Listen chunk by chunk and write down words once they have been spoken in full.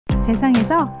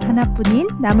세상에서 하나뿐인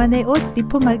나만의 옷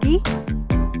리폼하기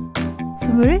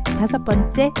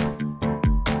 25번째.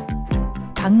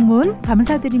 방문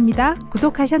감사드립니다.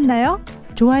 구독하셨나요?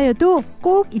 좋아요도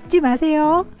꼭 잊지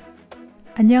마세요.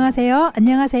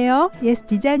 안녕하세요. 예스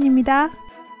디자인입니다.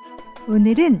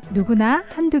 오늘은 누구나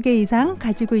한두 개 이상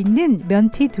가지고 있는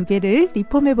면티 2개를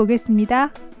리폼해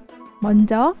보겠습니다.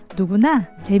 먼저 누구나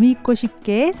재미있고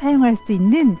쉽게 사용할 수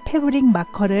있는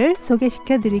페브릭마커를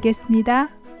소개시켜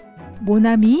드리겠습니다.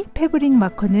 모나미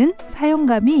페브릭마커는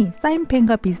사용감이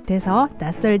사인펜과 비슷해서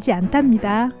낯설지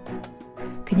않답니다.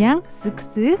 그냥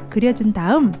쓱쓱 그려준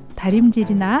다음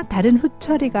다림질이나 다른 후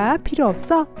처리가 필요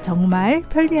없어 정말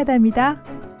편리하답니다.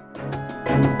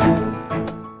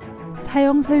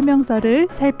 사용 설명서를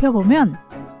살펴보면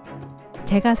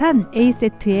제가 산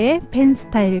A세트의 펜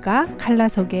스타일과 칼라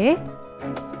소개,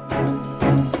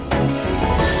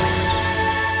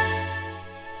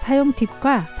 사용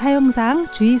팁과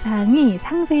사용상 주의사항이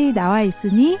상세히 나와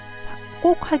있으니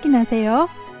꼭 확인하세요.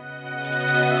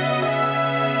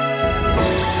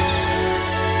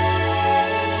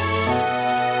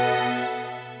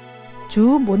 주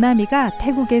모나미가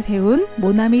태국에 세운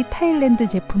모나미 타일랜드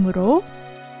제품으로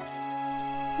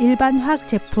일반 화학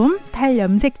제품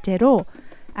탈염색제로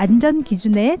안전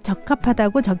기준에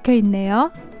적합하다고 적혀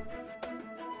있네요.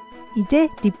 이제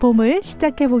리폼을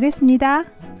시작해 보겠습니다.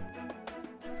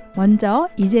 먼저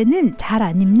이제는 잘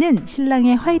안 입는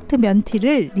신랑의 화이트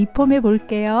면티를 리폼해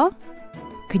볼게요.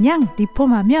 그냥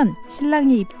리폼하면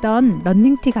신랑이 입던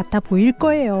러닝티 같아 보일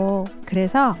거예요.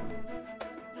 그래서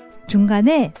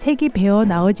중간에 색이 배어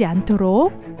나오지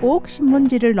않도록 꼭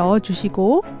신문지를 넣어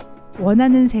주시고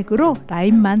원하는 색으로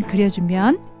라인만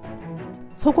그려주면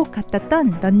속옷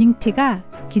같았던 러닝티가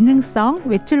기능성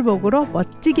외출복으로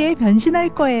멋지게 변신할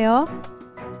거예요.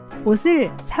 옷을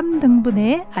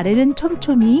 3등분해 아래는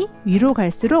촘촘히, 위로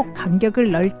갈수록 간격을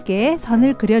넓게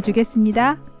선을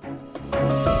그려주겠습니다.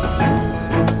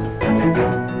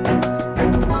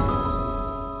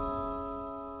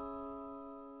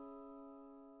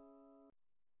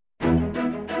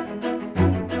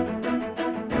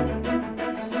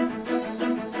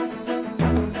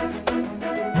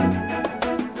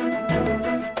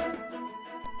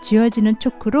 지워지는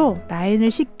초크로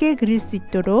라인을 쉽게 그릴 수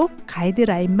있도록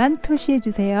가이드라인만 표시해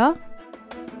주세요.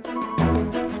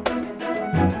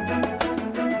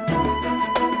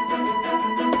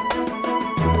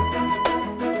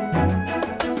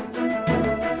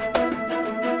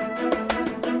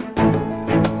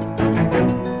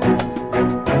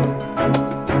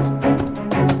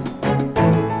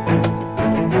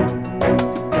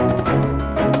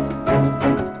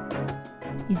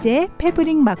 이제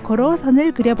페브릭마커로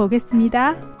선을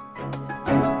그려보겠습니다.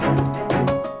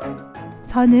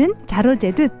 선은 자로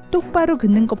재듯 똑바로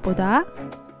긋는 것보다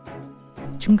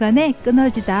중간에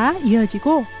끊어지다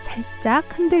이어지고 살짝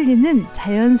흔들리는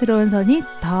자연스러운 선이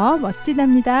더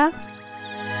멋지답니다.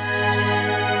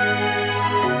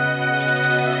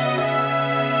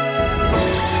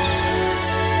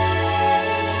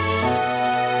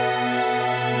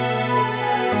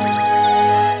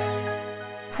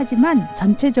 하지만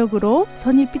전체적으로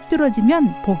선이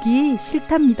삐뚤어지면 보기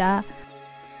싫답니다.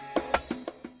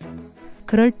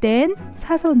 그럴 땐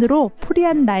사선으로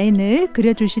프리한 라인을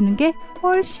그려주시는 게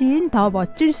훨씬 더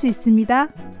멋질 수 있습니다.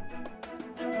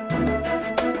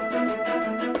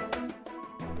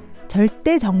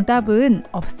 절대 정답은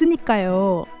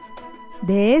없으니까요.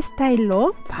 내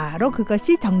스타일로 바로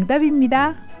그것이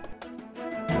정답입니다.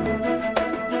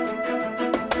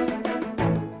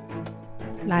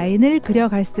 라인을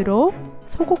그려갈수록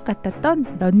속옷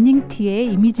같았던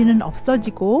러닝티의 이미지는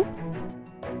없어지고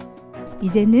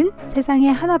이제는 세상에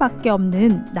하나밖에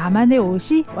없는 나만의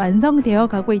옷이 완성되어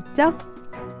가고 있죠?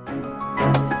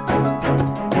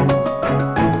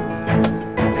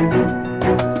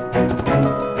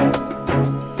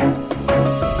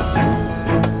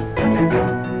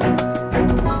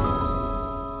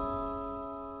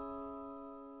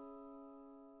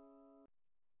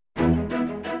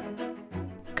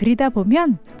 그리다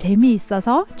보면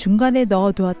재미있어서 중간에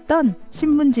넣어두었던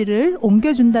신문지를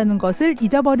옮겨준다는 것을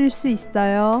잊어버릴 수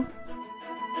있어요.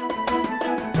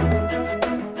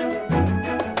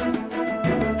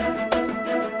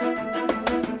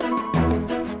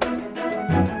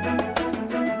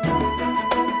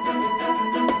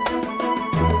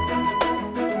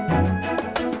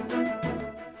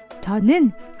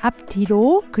 저는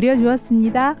앞뒤로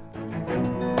그려주었습니다.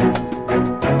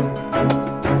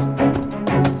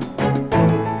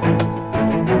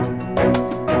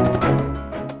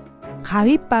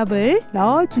 가위밥을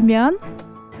넣어주면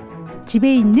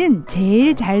집에 있는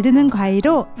제일 잘 드는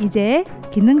과일로 이제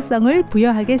기능성을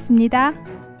부여하겠습니다.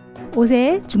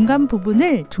 옷의 중간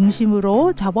부분을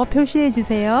중심으로 접어 표시해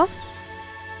주세요.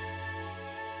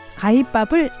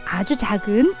 가위밥을 아주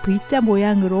작은 V자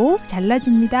모양으로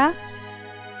잘라줍니다.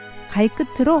 가위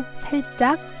끝으로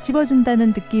살짝 집어준다는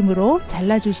느낌으로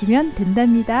잘라주시면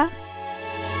된답니다.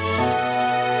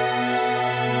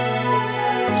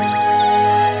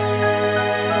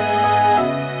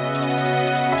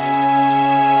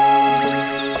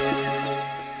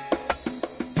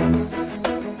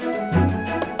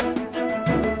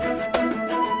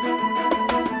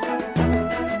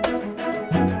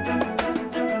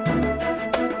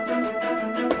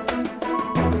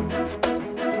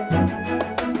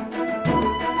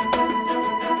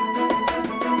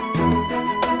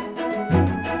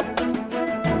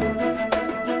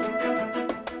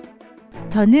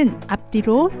 저는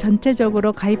앞뒤로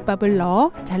전체적으로 가위밥을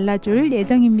넣어 잘라줄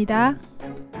예정입니다.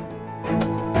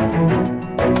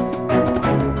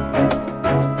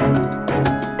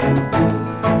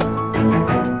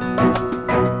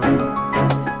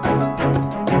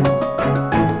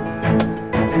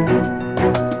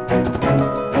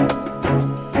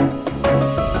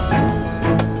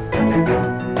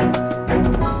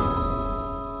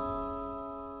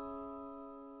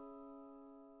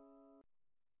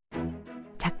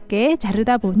 작게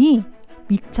자르다 보니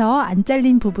미처 안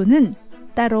잘린 부분은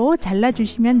따로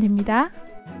잘라주시면 됩니다.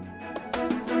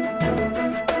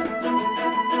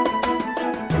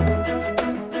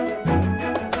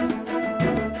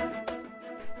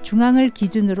 중앙을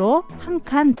기준으로 한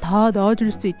칸 더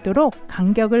넣어줄 수 있도록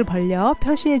간격을 벌려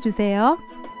표시해 주세요.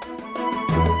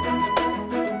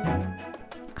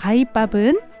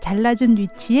 가위밥은 잘라준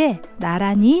위치에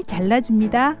나란히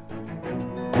잘라줍니다.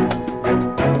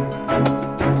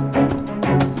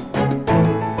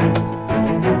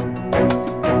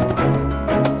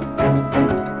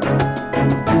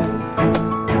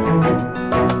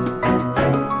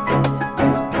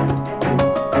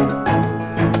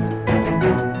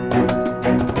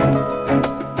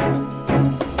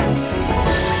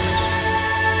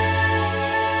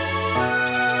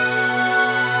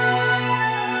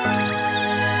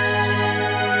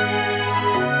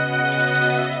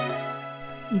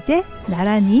 이제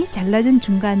나란히 잘라준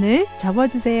중간을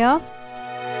접어주세요.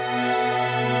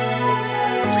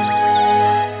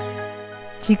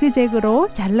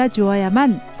 지그재그로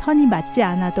잘라주어야만 선이 맞지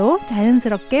않아도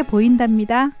자연스럽게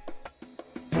보인답니다.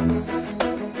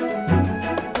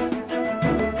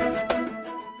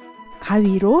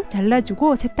 가위로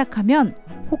잘라주고 세탁하면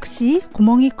혹시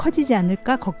구멍이 커지지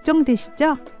않을까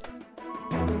걱정되시죠?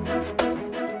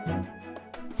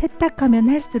 세탁하면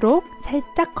할수록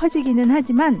살짝 커지기는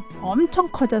하지만 엄청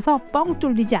커져서 뻥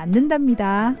뚫리지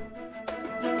않는답니다.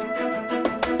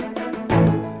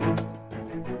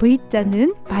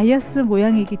 V자는 바이어스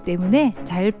모양이기 때문에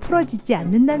잘 풀어지지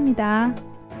않는답니다.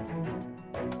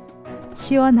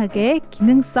 시원하게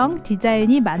기능성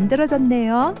디자인이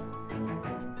만들어졌네요.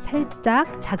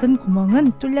 살짝 작은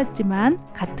구멍은 뚫렸지만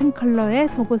같은 컬러의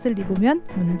속옷을 입으면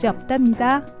문제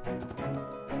없답니다.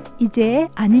 이제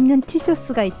안 입는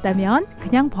티셔츠가 있다면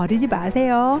그냥 버리지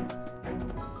마세요.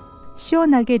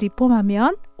 시원하게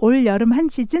리폼하면 올 여름 한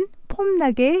시즌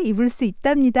폼나게 입을 수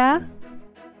있답니다.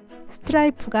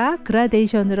 스트라이프가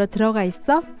그라데이션으로 들어가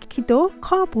있어 키도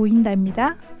커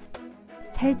보인답니다.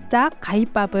 살짝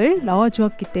가위밥을 넣어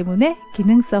주었기 때문에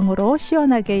기능성으로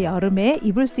시원하게 여름에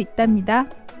입을 수 있답니다.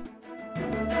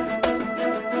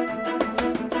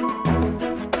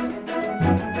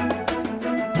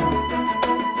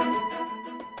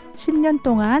 (10년)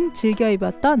 동안 즐겨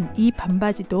입었던 이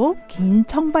반바지도 긴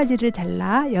청바지를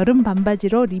잘라 여름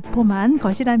반바지로 리폼한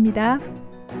것이랍니다.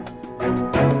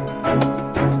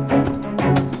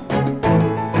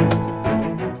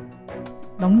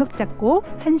 넉넉 잡고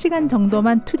 1시간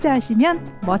정도만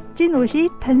투자하시면 멋진 옷이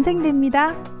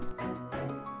탄생됩니다.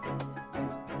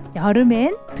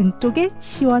 여름엔 등 쪽에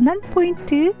시원한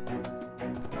포인트.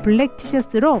 블랙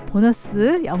티셔츠로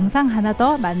보너스 영상 하나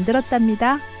더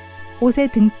만들었답니다.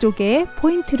 옷의 등 쪽에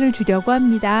포인트를 주려고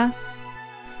합니다.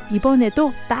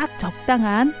 이번에도 딱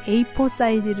적당한 A4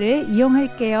 사이즈를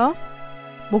이용할게요.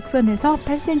 목선에서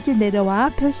 8cm 내려와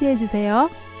표시해주세요.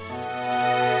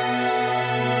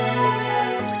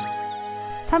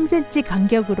 3cm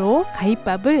간격으로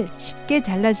가위밥을 쉽게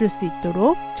잘라줄 수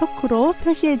있도록 초크로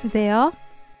표시해주세요.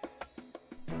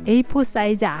 A4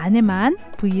 사이즈 안에만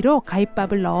V로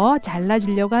가위밥을 넣어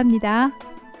잘라주려고 합니다.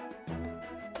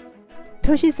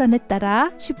 표시선에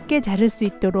따라 쉽게 자를 수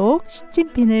있도록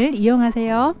시침핀을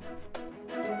이용하세요.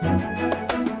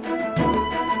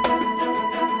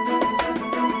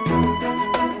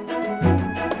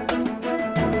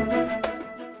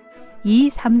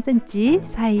 2-3cm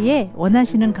사이에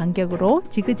원하시는 간격으로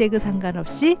지그재그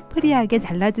상관없이 프리하게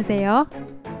잘라주세요.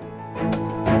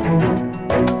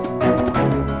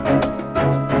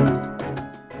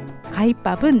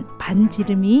 가위밥은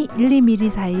반지름이 1-2mm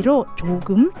사이로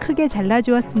조금 크게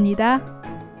잘라주었습니다.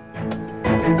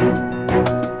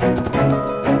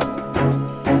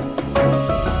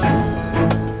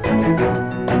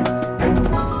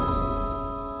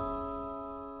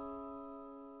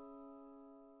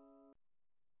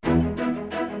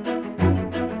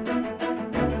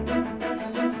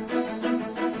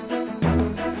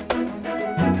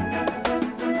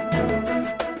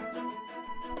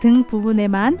 등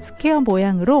부분에만 스퀘어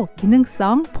모양으로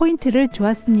기능성 포인트를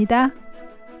주었습니다.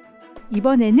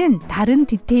 이번에는 다른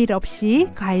디테일 없이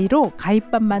가위로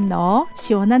가위밥만 넣어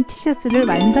시원한 티셔츠를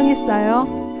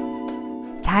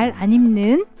완성했어요. 잘 안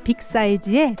입는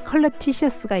빅사이즈의 컬러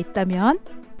티셔츠가 있다면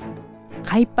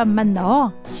가위밥만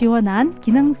넣어 시원한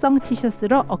기능성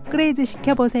티셔츠로 업그레이드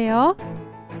시켜보세요.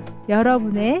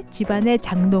 여러분의 집안의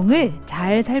장롱을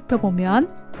잘 살펴보면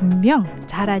분명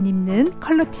잘 안 입는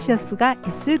컬러 티셔츠가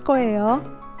있을 거예요.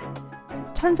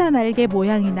 천사날개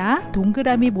모양이나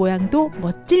동그라미 모양도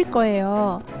멋질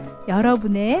거예요.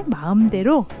 여러분의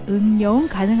마음대로 응용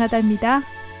가능하답니다.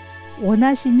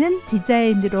 원하시는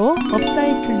디자인으로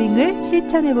업사이클링을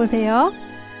실천해 보세요.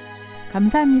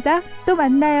 감사합니다. 또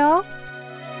만나요.